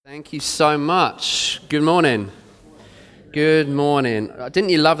Thank you so much. Good morning. Good morning. Didn't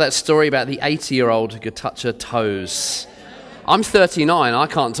you love that story about the 80-year-old who could touch her toes? I'm 39. I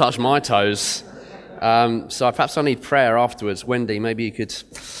can't touch my toes. So perhaps I need prayer afterwards. Wendy, maybe you could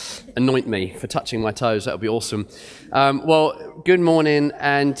anoint me for touching my toes. That would be awesome. Well, good morning.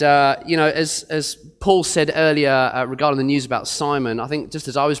 And, as Paul said earlier regarding the news about Simon, I think just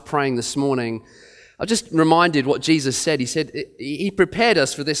as I was praying this morning, I just reminded what Jesus said. He said, he prepared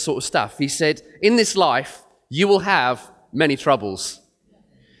us for this sort of stuff. He said, in this life, you will have many troubles,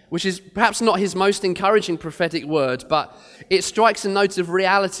 which is perhaps not his most encouraging prophetic word, but it strikes a note of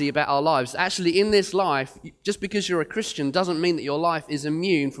reality about our lives. Actually, in this life, just because you're a Christian doesn't mean that your life is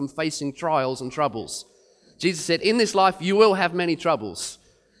immune from facing trials and troubles. Jesus said, in this life, you will have many troubles.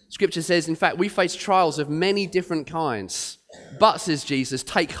 Scripture says, in fact, we face trials of many different kinds. But, says Jesus,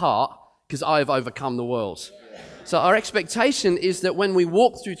 take heart, because I have overcome the world. So our expectation is that when we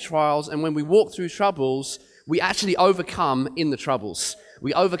walk through trials and when we walk through troubles, we actually overcome in the troubles.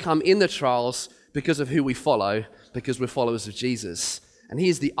 We overcome in the trials because of who we follow, because we're followers of Jesus. And he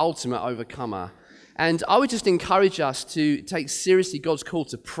is the ultimate overcomer. And I would just encourage us to take seriously God's call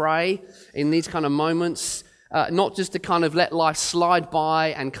to pray in these kind of moments. Not just to kind of let life slide by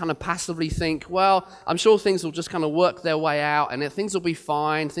and kind of passively think, well, I'm sure things will just kind of work their way out and things will be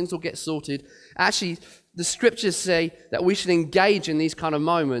fine, things will get sorted. Actually, the scriptures say that we should engage in these kind of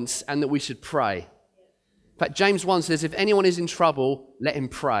moments and that we should pray. In fact, James 1 says, if anyone is in trouble, let him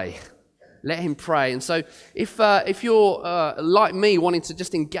pray. Let him pray. And so if you're like me, wanting to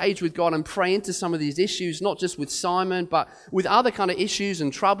just engage with God and pray into some of these issues, not just with Simon, but with other kind of issues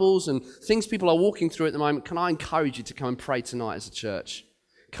and troubles and things people are walking through at the moment, can I encourage you to come and pray tonight as a church?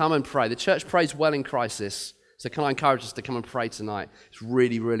 Come and pray. The church prays well in crisis. So can I encourage us to come and pray tonight? It's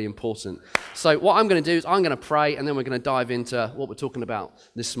really, really important. So what I'm going to do is I'm going to pray and then we're going to dive into what we're talking about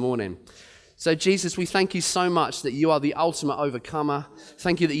this morning. So Jesus, we thank you so much that you are the ultimate overcomer.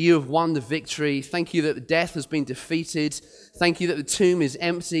 Thank you that you have won the victory. Thank you that death has been defeated. Thank you that the tomb is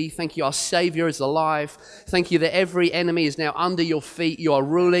empty. Thank you our Savior is alive. Thank you that every enemy is now under your feet. You are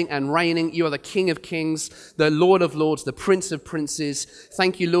ruling and reigning. You are the King of Kings, the Lord of Lords, the Prince of Princes.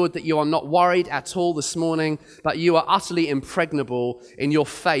 Thank you, Lord, that you are not worried at all this morning, but you are utterly impregnable in your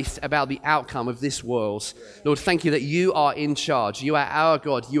faith about the outcome of this world. Lord, thank you that you are in charge. You are our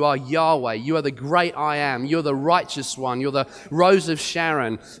God. You are Yahweh. You are the great I am. You're the righteous one. You're the Rose of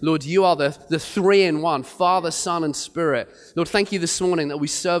Sharon. Lord, you are the three-in-one, Father, Son, and Spirit. Lord, thank you this morning that we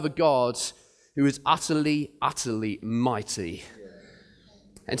serve a God who is utterly, utterly mighty.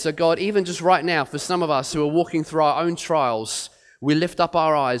 And so, God, even just right now, for some of us who are walking through our own trials, we lift up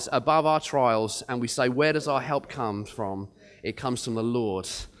our eyes above our trials and we say, where does our help come from? It comes from the Lord,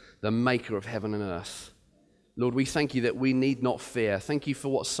 the maker of heaven and earth. Lord, we thank you that we need not fear. Thank you for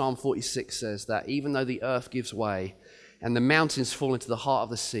what Psalm 46 says, that even though the earth gives way and the mountains fall into the heart of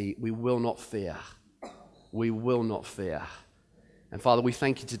the sea, we will not fear. We will not fear. And Father, we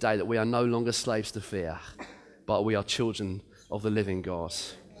thank you today that we are no longer slaves to fear, but we are children of the living God.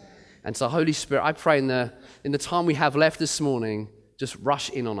 And so, Holy Spirit, I pray in the time we have left this morning, just rush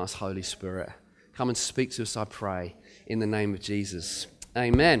in on us, Holy Spirit. Come and speak to us, I pray, in the name of Jesus.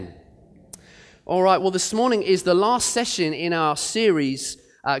 Amen. All right, well, this morning is the last session in our series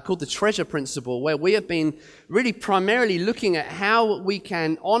called The Treasure Principle, where we have been really primarily looking at how we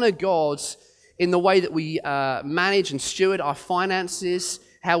can honor God in the way that we manage and steward our finances,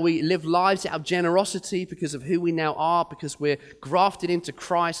 how we live lives out of generosity because of who we now are, because we're grafted into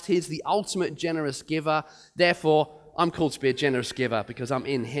Christ. He's the ultimate generous giver. Therefore, I'm called to be a generous giver because I'm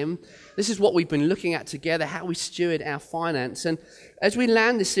in him. This is what we've been looking at together, how we steward our finance. And as we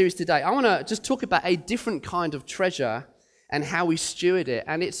land this series today, I want to just talk about a different kind of treasure and how we steward it.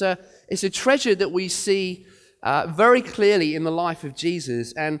 And it's a treasure that we see very clearly in the life of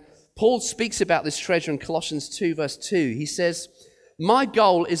Jesus. And Paul speaks about this treasure in Colossians 2, verse 2. He says, my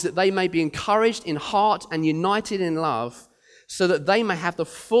goal is that they may be encouraged in heart and united in love, so that they may have the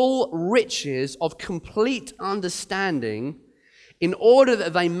full riches of complete understanding, in order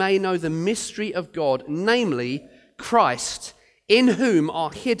that they may know the mystery of God, namely Christ, in whom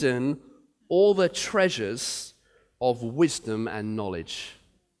are hidden all the treasures of wisdom and knowledge.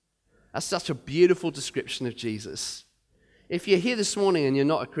 That's such a beautiful description of Jesus. If you're here this morning and you're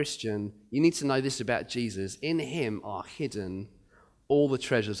not a Christian, you need to know this about Jesus. In him are hidden all the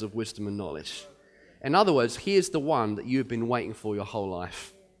treasures of wisdom and knowledge. In other words, he is the one that you've been waiting for your whole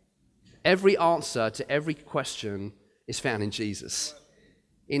life. Every answer to every question is found in Jesus.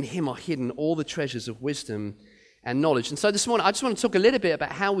 In him are hidden all the treasures of wisdom and knowledge. And so this morning, I just want to talk a little bit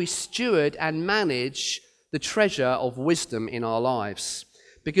about how we steward and manage the treasure of wisdom in our lives.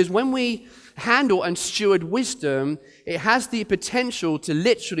 Because when we handle and steward wisdom, it has the potential to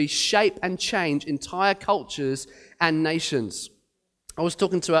literally shape and change entire cultures and nations. I was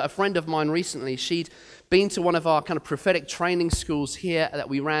talking to a friend of mine recently. She'd been to one of our kind of prophetic training schools here that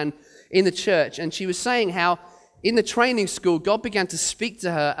we ran in the church, and she was saying how in the training school, God began to speak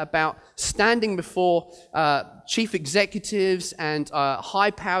to her about standing before chief executives and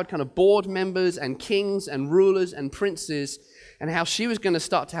high-powered kind of board members and kings and rulers and princes, and how she was going to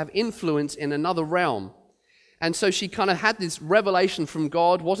start to have influence in another realm. And so she kind of had this revelation from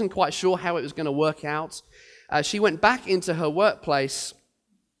God, wasn't quite sure how it was going to work out. She went back into her workplace,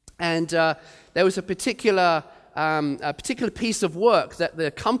 and there was a particular piece of work that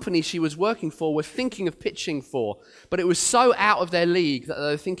the company she was working for were thinking of pitching for, but it was so out of their league that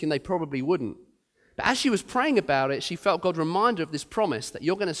they were thinking they probably wouldn't. But as she was praying about it, she felt God remind her of this promise that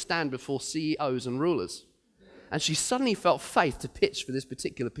you're going to stand before CEOs and rulers. And she suddenly felt faith to pitch for this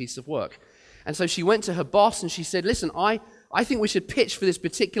particular piece of work. And so she went to her boss and she said, listen, I think we should pitch for this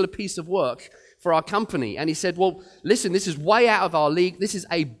particular piece of work for our company. And he said, well, listen, this is way out of our league. This is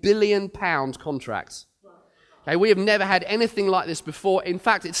a £1 billion contract. Okay, we have never had anything like this before. In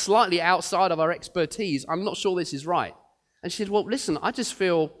fact, it's slightly outside of our expertise. I'm not sure this is right. And she said, well, listen, I just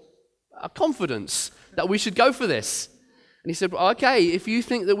feel a confidence that we should go for this. And he said, well, okay, if you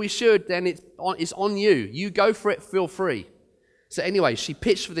think that we should, then it's on you. You go for it, feel free. So anyway, she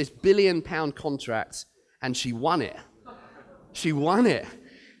pitched for this £1 billion contract, and she won it. She won it.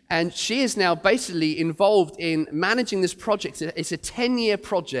 And she is now basically involved in managing this project. It's a 10-year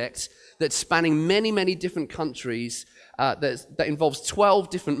project that's spanning many, many different countries, that involves 12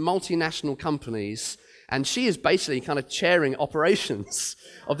 different multinational companies. And she is basically kind of chairing operations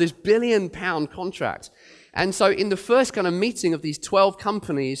of this £1 billion contract. And so in the first kind of meeting of these 12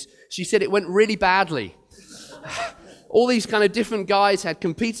 companies, she said it went really badly. All these kind of different guys had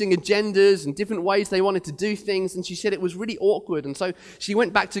competing agendas and different ways they wanted to do things, and she said it was really awkward. And so she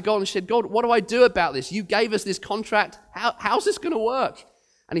went back to God and said, God, what do I do about this? You gave us this contract. How's this going to work?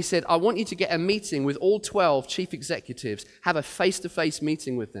 And he said, I want you to get a meeting with all 12 chief executives, have a face-to-face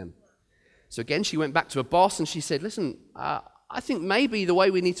meeting with them. So again, she went back to her boss and she said, listen, I think maybe the way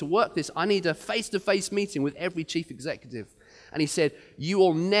we need to work this, I need a face-to-face meeting with every chief executive. And he said, you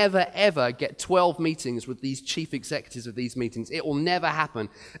will never, ever get 12 meetings with these chief executives of these meetings. It will never happen.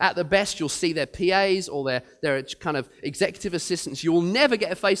 At the best, you'll see their PAs or their kind of executive assistants. You will never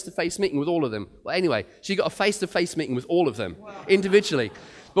get a face-to-face meeting with all of them. Well, anyway, she got a face-to-face meeting with all of them individually.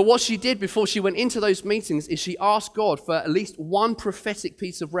 But what she did before she went into those meetings is she asked God for at least one prophetic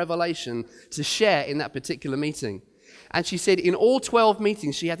piece of revelation to share in that particular meeting. And she said in all 12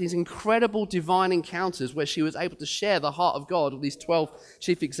 meetings, she had these incredible divine encounters where she was able to share the heart of God with these 12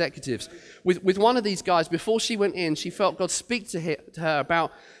 chief executives. With one of these guys, before she went in, she felt God speak to her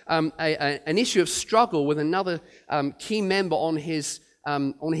about an issue of struggle with another key member on his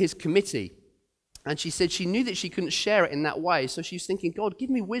committee. And she said she knew that she couldn't share it in that way. So she was thinking, God, give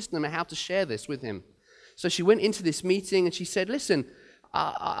me wisdom on how to share this with him. So she went into this meeting and she said, listen,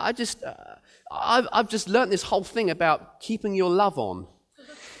 I've just learned this whole thing about keeping your love on.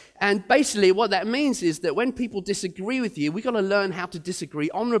 And basically what that means is that when people disagree with you, we've got to learn how to disagree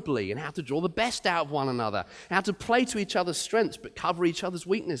honorably and how to draw the best out of one another, how to play to each other's strengths but cover each other's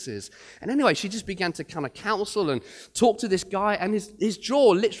weaknesses. And anyway, she just began to kind of counsel and talk to this guy, and his jaw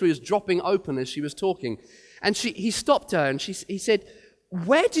literally was dropping open as she was talking. And he stopped her and he said,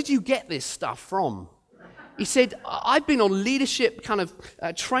 where did you get this stuff from? He said, I've been on leadership kind of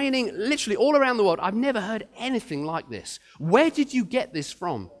training literally all around the world. I've never heard anything like this. Where did you get this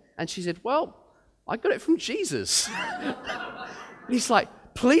from? And she said, well, I got it from Jesus. And he's like,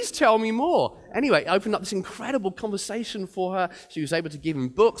 please tell me more. Anyway, opened up this incredible conversation for her. She was able to give him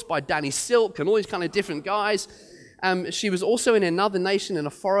books by Danny Silk and all these kind of different guys. She was also in another nation, in a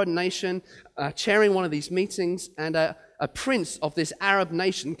foreign nation, chairing one of these meetings, and a prince of this Arab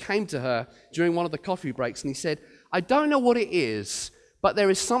nation came to her during one of the coffee breaks, and he said, I don't know what it is, but there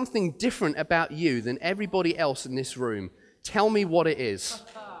is something different about you than everybody else in this room. Tell me what it is.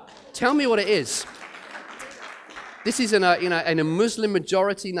 Tell me what it is. This is in a Muslim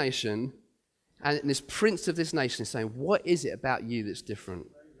majority nation, and this prince of this nation is saying, what is it about you that's different?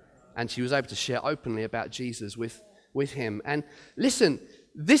 And she was able to share openly about Jesus with him. And listen,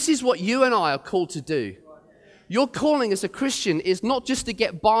 this is what you and I are called to do. Your calling as a Christian is not just to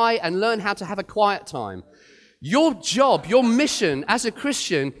get by and learn how to have a quiet time. Your job, your mission as a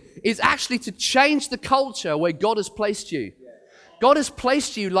Christian is actually to change the culture where God has placed you. God has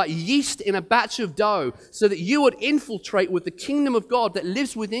placed you like yeast in a batch of dough so that you would infiltrate with the kingdom of God that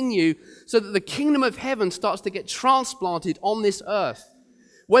lives within you, so that the kingdom of heaven starts to get transplanted on this earth.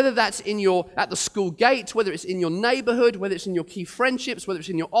 Whether that's at the school gate, whether it's in your neighborhood, whether it's in your key friendships, whether it's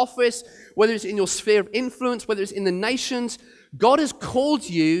in your office, whether it's in your sphere of influence, whether it's in the nations, God has called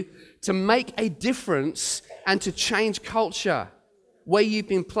you to make a difference and to change culture where you've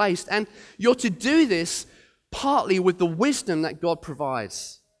been placed. And you're to do this partly with the wisdom that God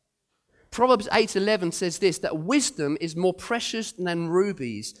provides. Proverbs 8:11 says this, that wisdom is more precious than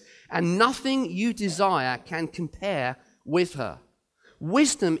rubies, and nothing you desire can compare with her.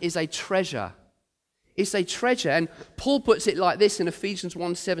 Wisdom is a treasure. It's a treasure. And Paul puts it like this in Ephesians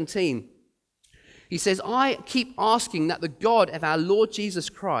 1:17. He says, I keep asking that the God of our Lord Jesus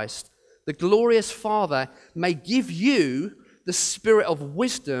Christ, the glorious Father, may give you the spirit of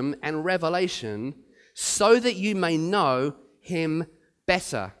wisdom and revelation so that you may know him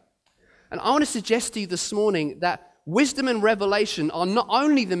better. And I want to suggest to you this morning that wisdom and revelation are not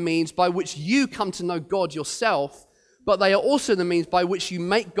only the means by which you come to know God yourself, but they are also the means by which you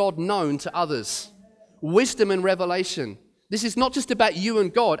make God known to others. Wisdom and revelation. This is not just about you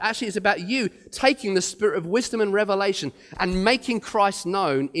and God. Actually, it's about you taking the spirit of wisdom and revelation and making Christ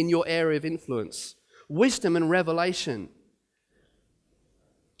known in your area of influence. Wisdom and revelation.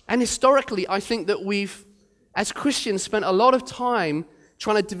 And historically, I think that we've, as Christians, spent a lot of time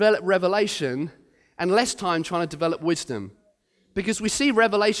trying to develop revelation and less time trying to develop wisdom. Because we see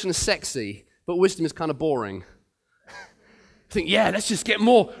revelation as sexy, but wisdom is kind of boring. Think, yeah, let's just get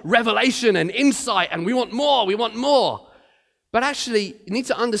more revelation and insight, and we want more. But actually, you need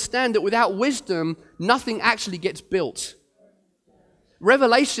to understand that without wisdom, nothing actually gets built.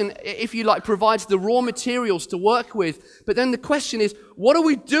 Revelation, if you like, provides the raw materials to work with. But then the question is, what do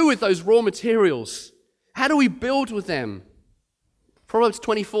we do with those raw materials? How do we build with them? Proverbs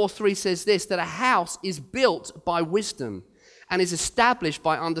 24:3 says this, that a house is built by wisdom and is established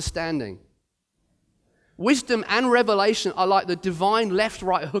by understanding. Wisdom and revelation are like the divine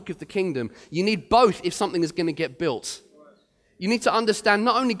left-right hook of the kingdom. You need both if something is going to get built. You need to understand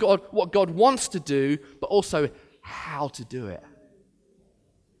not only God, what God wants to do, but also how to do it.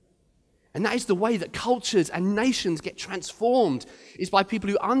 And that is the way that cultures and nations get transformed, is by people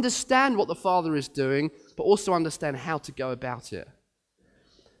who understand what the Father is doing, but also understand how to go about it.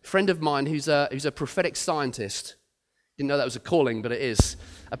 A friend of mine who's a prophetic scientist, didn't know that was a calling, but it is.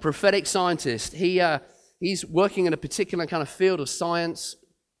 A prophetic scientist. He's working in a particular kind of field of science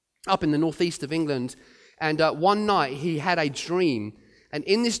up in the northeast of England. And one night he had a dream. And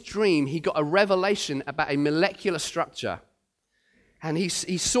in this dream, he got a revelation about a molecular structure. And he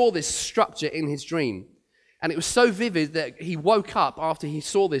saw this structure in his dream. And it was so vivid that he woke up after he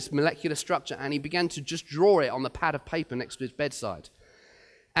saw this molecular structure and he began to just draw it on the pad of paper next to his bedside.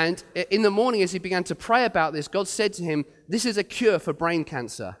 And in the morning, as he began to pray about this, God said to him, this is a cure for brain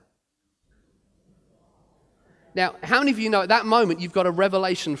cancer. Now, how many of you know at that moment you've got a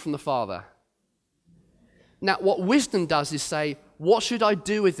revelation from the Father? Now, what wisdom does is say, what should I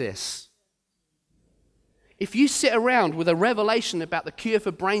do with this? If you sit around with a revelation about the cure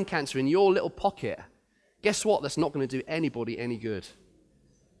for brain cancer in your little pocket, guess what? That's not going to do anybody any good.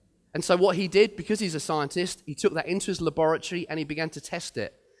 And so what he did, because he's a scientist, he took that into his laboratory and he began to test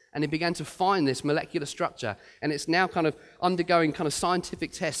it. And he began to find this molecular structure. And it's now kind of undergoing kind of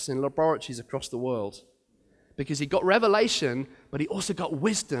scientific tests in laboratories across the world. Because he got revelation, but he also got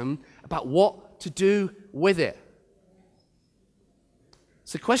wisdom about what to do with it.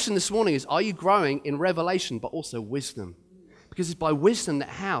 So the question this morning is, are you growing in revelation but also wisdom? Because it's by wisdom that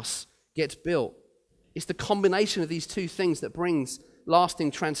house gets built. It's the combination of these two things that brings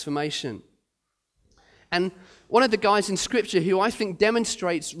lasting transformation. And one of the guys in Scripture who I think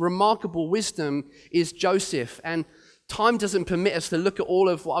demonstrates remarkable wisdom is Joseph. And time doesn't permit us to look at all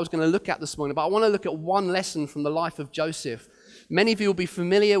of what I was going to look at this morning, but I want to look at one lesson from the life of Joseph. Many of you will be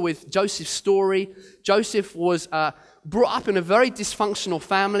familiar with Joseph's story. Joseph was brought up in a very dysfunctional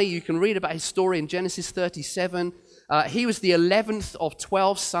family. You can read about his story in Genesis 37. He was the 11th of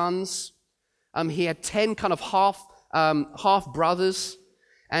 12 sons. He had 10 kind of half brothers,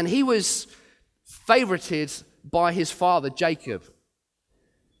 and he was favorited by his father, Jacob.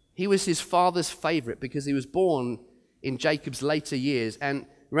 He was his father's favorite because he was born in Jacob's later years. And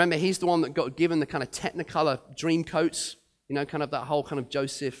remember, he's the one that got given the kind of Technicolor dream coats, you know, kind of that whole kind of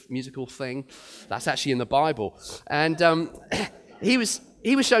Joseph musical thing. That's actually in the Bible. And he was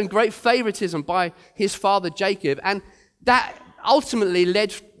shown great favoritism by his father, Jacob. And that ultimately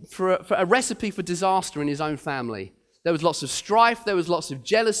led for a recipe for disaster in his own family. There was lots of strife, there was lots of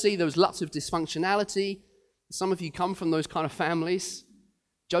jealousy, there was lots of dysfunctionality. Some of you come from those kind of families.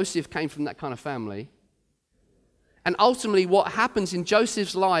 Joseph came from that kind of family. And ultimately what happens in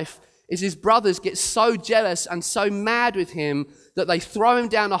Joseph's life is his brothers get so jealous and so mad with him that they throw him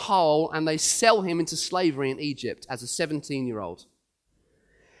down a hole and they sell him into slavery in Egypt as a 17-year-old.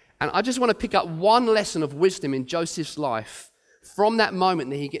 And I just want to pick up one lesson of wisdom in Joseph's life from that moment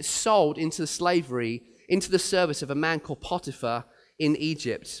that he gets sold into slavery, into the service of a man called Potiphar in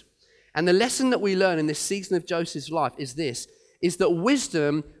Egypt. And the lesson that we learn in this season of Joseph's life is this, is that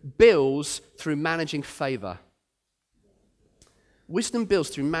wisdom builds through managing favor. Wisdom builds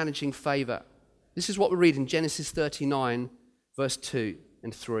through managing favor. This is what we read in Genesis 39, verse 2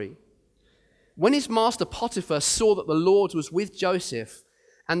 and 3. When his master Potiphar saw that the Lord was with Joseph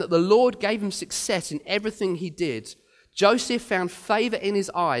and that the Lord gave him success in everything he did, Joseph found favor in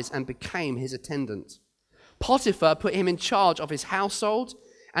his eyes and became his attendant. Potiphar put him in charge of his household,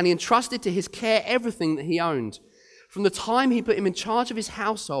 and he entrusted to his care everything that he owned. From the time he put him in charge of his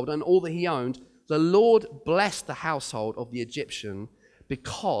household and all that he owned, the Lord blessed the household of the Egyptian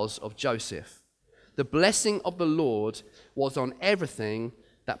because of Joseph. The blessing of the Lord was on everything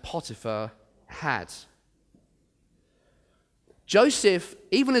that Potiphar had. Joseph,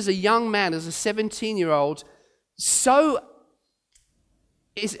 even as a young man, as a 17-year-old, so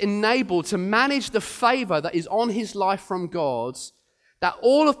is enabled to manage the favor that is on his life from God that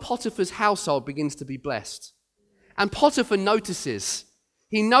all of Potiphar's household begins to be blessed. And Potiphar notices.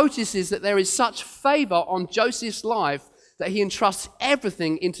 He notices that there is such favor on Joseph's life that he entrusts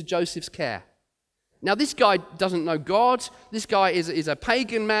everything into Joseph's care. Now, this guy doesn't know God. This guy is a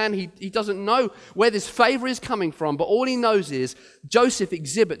pagan man. He doesn't know where this favor is coming from, but all he knows is Joseph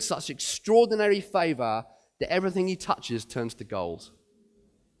exhibits such extraordinary favor that everything he touches turns to gold.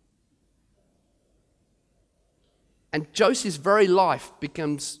 And Joseph's very life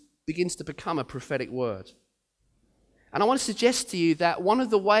begins to become a prophetic word. And I want to suggest to you that one of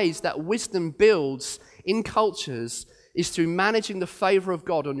the ways that wisdom builds in cultures is through managing the favor of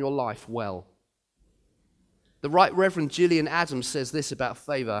God on your life well. The Right Reverend Julian Adams says this about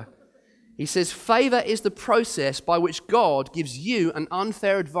favor. He says, favor is the process by which God gives you an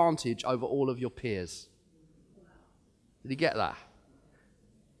unfair advantage over all of your peers. Did you get that?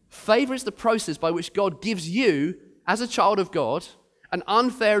 Favor is the process by which God gives you, as a child of God, an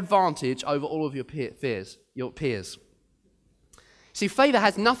unfair advantage over all of your peers. See, favor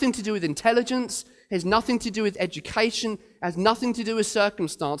has nothing to do with intelligence, has nothing to do with education, has nothing to do with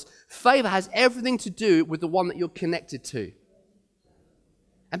circumstance. Favor has everything to do with the one that you're connected to.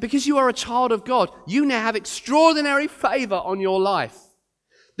 And because you are a child of God, you now have extraordinary favor on your life.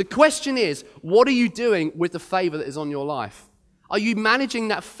 The question is, what are you doing with the favor that is on your life? Are you managing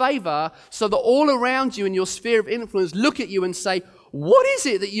that favor so that all around you in your sphere of influence look at you and say, what is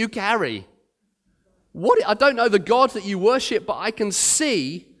it that you carry? I don't know the God that you worship, but I can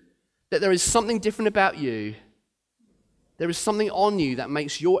see that there is something different about you. There is something on you that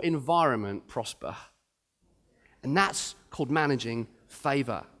makes your environment prosper. And that's called managing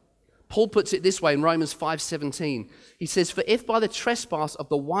favor. Paul puts it this way in Romans 5:17. He says, for if by the trespass of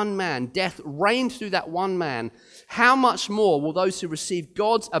the one man death reigned through that one man, how much more will those who receive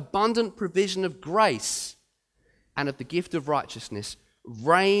God's abundant provision of grace and of the gift of righteousness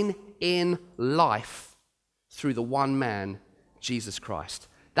reign in life through the one man, Jesus Christ?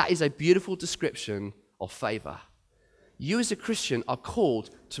 That is a beautiful description of favor. You as a Christian are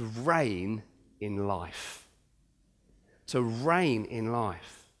called to reign in life. To reign in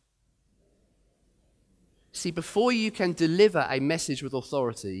life. See, before you can deliver a message with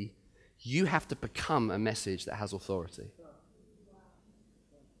authority, you have to become a message that has authority.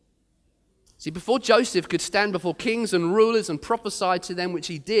 See, before Joseph could stand before kings and rulers and prophesy to them, which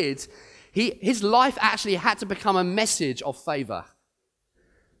he did, his life actually had to become a message of favor.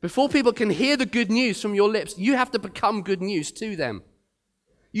 Before people can hear the good news from your lips, you have to become good news to them.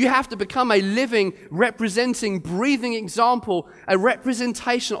 You have to become a living, representing, breathing example, a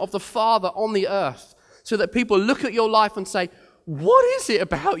representation of the Father on the earth, so that people look at your life and say, what is it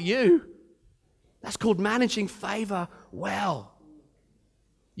about you? That's called managing favor well.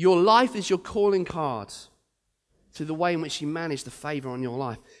 Your life is your calling card to the way in which you manage the favor on your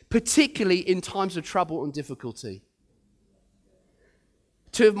life, particularly in times of trouble and difficulty.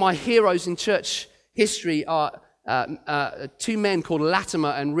 Two of my heroes in church history are two men called Latimer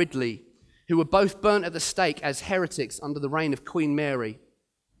and Ridley, who were both burnt at the stake as heretics under the reign of Queen Mary.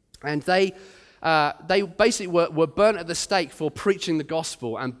 And they basically were burnt at the stake for preaching the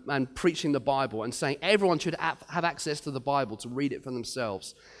gospel and preaching the Bible and saying everyone should have access to the Bible to read it for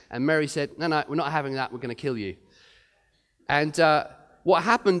themselves. And Mary said, no, we're not having that, we're going to kill you. And what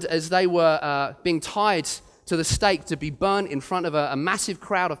happened as they were being tied to the stake to be burnt in front of a massive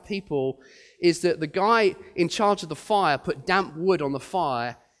crowd of people is that the guy in charge of the fire put damp wood on the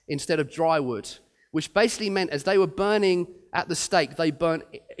fire instead of dry wood, which basically meant as they were burning at the stake, they burnt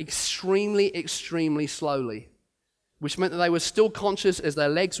extremely, extremely slowly, which meant that they were still conscious as their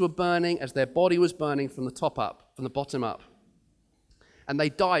legs were burning, as their body was burning from the top up, from the bottom up. And they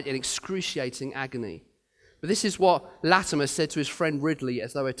died in excruciating agony. But this is what Latimer said to his friend Ridley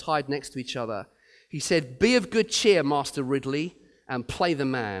as they were tied next to each other. He said, "Be of good cheer, Master Ridley, and play the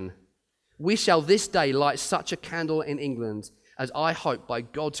man. We shall this day light such a candle in England as I hope by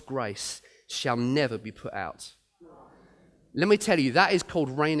God's grace shall never be put out." Let me tell you, that is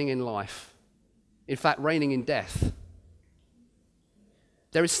called reigning in life. In fact, reigning in death.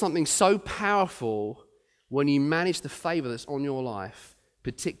 There is something so powerful when you manage the favor that's on your life,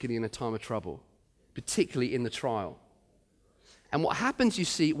 particularly in a time of trouble, particularly in the trial. And what happens, you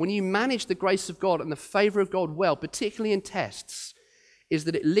see, when you manage the grace of God and the favor of God well, particularly in tests, is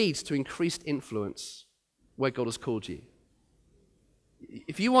that it leads to increased influence where God has called you.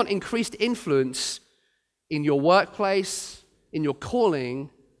 If you want increased influence in your workplace, in your calling,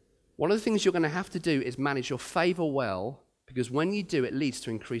 one of the things you're going to have to do is manage your favor well, because when you do, it leads to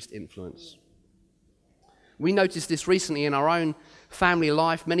increased influence. We noticed this recently in our own family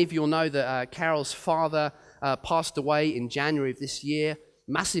life. Many of you will know that Carol's father passed away in January of this year.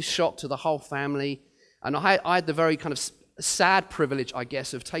 Massive shock to the whole family. And I had the very kind of sad privilege, I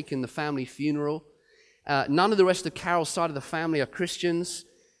guess, of taking the family funeral. None of the rest of Carol's side of the family are Christians.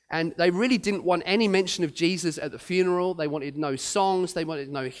 And they really didn't want any mention of Jesus at the funeral. They wanted no songs. They wanted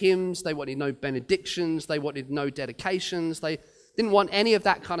no hymns. They wanted no benedictions. They wanted no dedications. They didn't want any of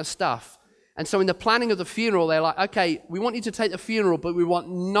that kind of stuff. And so in the planning of the funeral, they're like, okay, we want you to take the funeral, but we want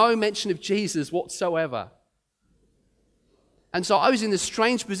no mention of Jesus whatsoever. And so I was in this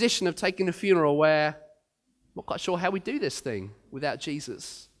strange position of taking the funeral where I'm not quite sure how we do this thing without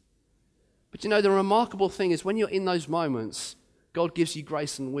Jesus. But you know, the remarkable thing is when you're in those moments, God gives you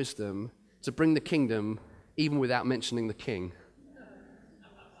grace and wisdom to bring the kingdom even without mentioning the king.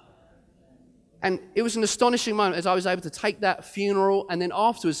 And it was an astonishing moment as I was able to take that funeral and then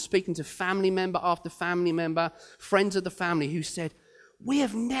afterwards speaking to family member after family member, friends of the family who said, "We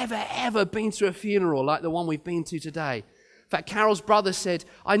have never ever been to a funeral like the one we've been to today." In fact, Carol's brother said,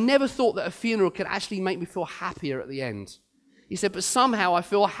 "I never thought that a funeral could actually make me feel happier at the end." He said, "But somehow I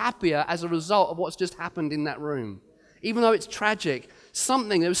feel happier as a result of what's just happened in that room. Even though it's tragic,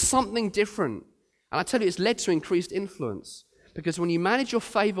 there was something different." And I tell you, it's led to increased influence. Because when you manage your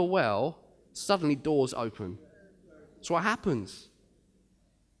favor well, suddenly doors open. That's what happens.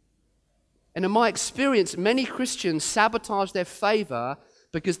 And in my experience, many Christians sabotage their favor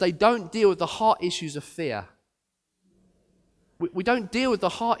because they don't deal with the heart issues of fear. We don't deal with the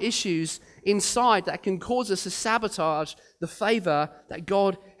heart issues inside that can cause us to sabotage the favor that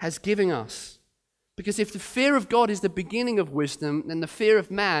God has given us. Because if the fear of God is the beginning of wisdom, then the fear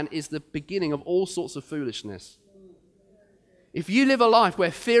of man is the beginning of all sorts of foolishness. If you live a life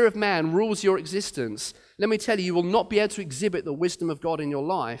where fear of man rules your existence, let me tell you, you will not be able to exhibit the wisdom of God in your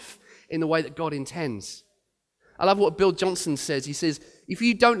life in the way that God intends. I love what Bill Johnson says. He says, if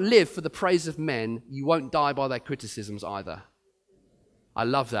you don't live for the praise of men, you won't die by their criticisms either. I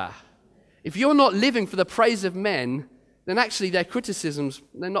love that. If you're not living for the praise of men, then actually their criticisms,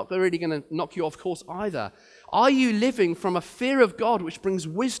 they're not really going to knock you off course either. Are you living from a fear of God which brings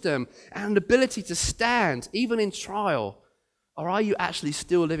wisdom and an ability to stand even in trial? Or are you actually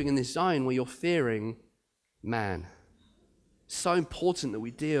still living in this zone where you're fearing man? It's so important that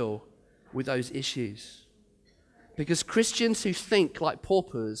we deal with those issues. Because Christians who think like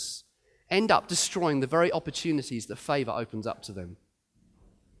paupers end up destroying the very opportunities that favor opens up to them.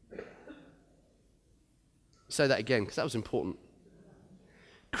 Say that again, because that was important.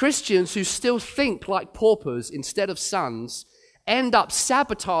 Christians who still think like paupers instead of sons end up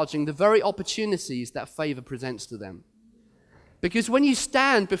sabotaging the very opportunities that favor presents to them. Because when you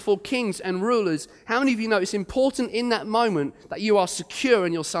stand before kings and rulers, how many of you know it's important in that moment that you are secure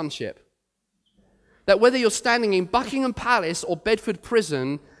in your sonship? That whether you're standing in Buckingham Palace or Bedford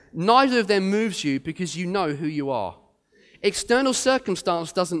Prison, neither of them moves you because you know who you are. External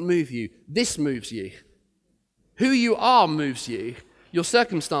circumstance doesn't move you. This moves you. Who you are moves you. Your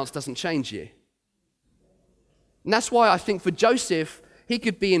circumstance doesn't change you. And that's why I think for Joseph, he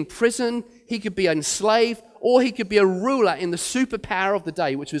could be in prison, he could be enslaved, or he could be a ruler in the superpower of the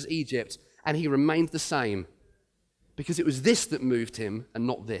day, which was Egypt, and he remained the same. Because it was this that moved him and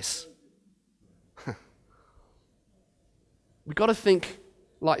not this. We've got to think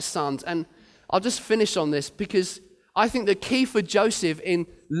like sons. And I'll just finish on this because I think the key for Joseph in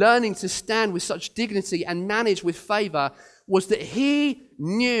learning to stand with such dignity and manage with favor was that he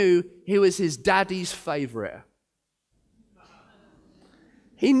knew he was his daddy's favorite.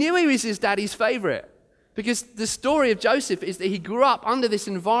 He knew he was his daddy's favorite because the story of Joseph is that he grew up under this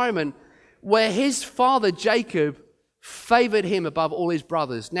environment where his father Jacob favored him above all his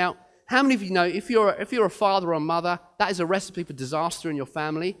brothers. Now, how many of you know if you're a father or mother, that is a recipe for disaster in your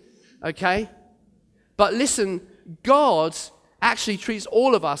family, okay? But listen, God actually treats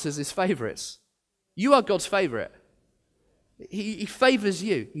all of us as his favorites. You are God's favorite. He favors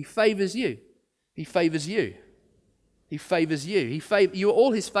you. He favors you. He favors you. He favors you. You are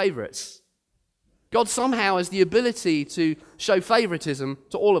all his favorites. God somehow has the ability to show favoritism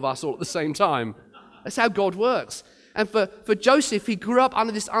to all of us all at the same time. That's how God works. And for Joseph, he grew up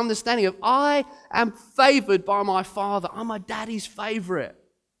under this understanding of, I am favored by my father. I'm my daddy's favorite.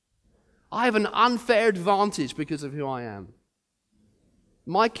 I have an unfair advantage because of who I am.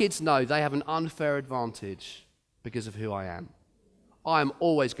 My kids know they have an unfair advantage because of who I am. I am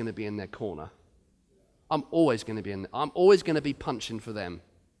always going to be in their corner. I'm always going to be punching for them.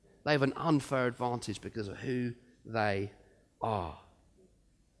 They have an unfair advantage because of who they are.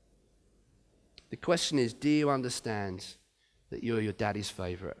 The question is, do you understand that you're your daddy's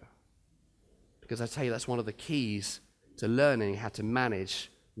favorite? Because I tell you, that's one of the keys to learning how to manage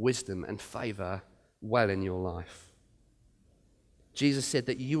wisdom and favor well in your life. Jesus said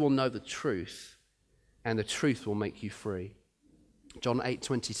that you will know the truth, and the truth will make you free. John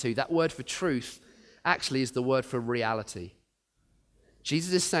 8:22. That word for truth actually is the word for reality.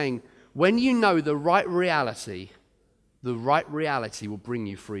 Jesus is saying, when you know the right reality will bring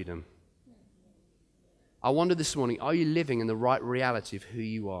you freedom. I wonder this morning, are you living in the right reality of who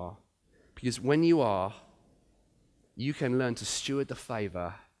you are? Because when you are, you can learn to steward the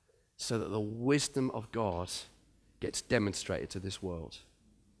favor so that the wisdom of God gets demonstrated to this world.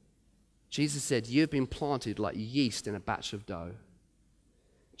 Jesus said, you've been planted like yeast in a batch of dough.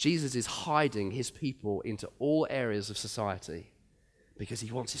 Jesus is hiding his people into all areas of society because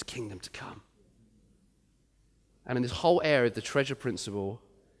he wants his kingdom to come. And in this whole area of the treasure principle,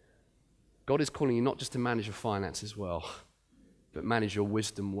 God is calling you not just to manage your finances well, but manage your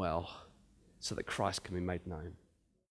wisdom well so that Christ can be made known.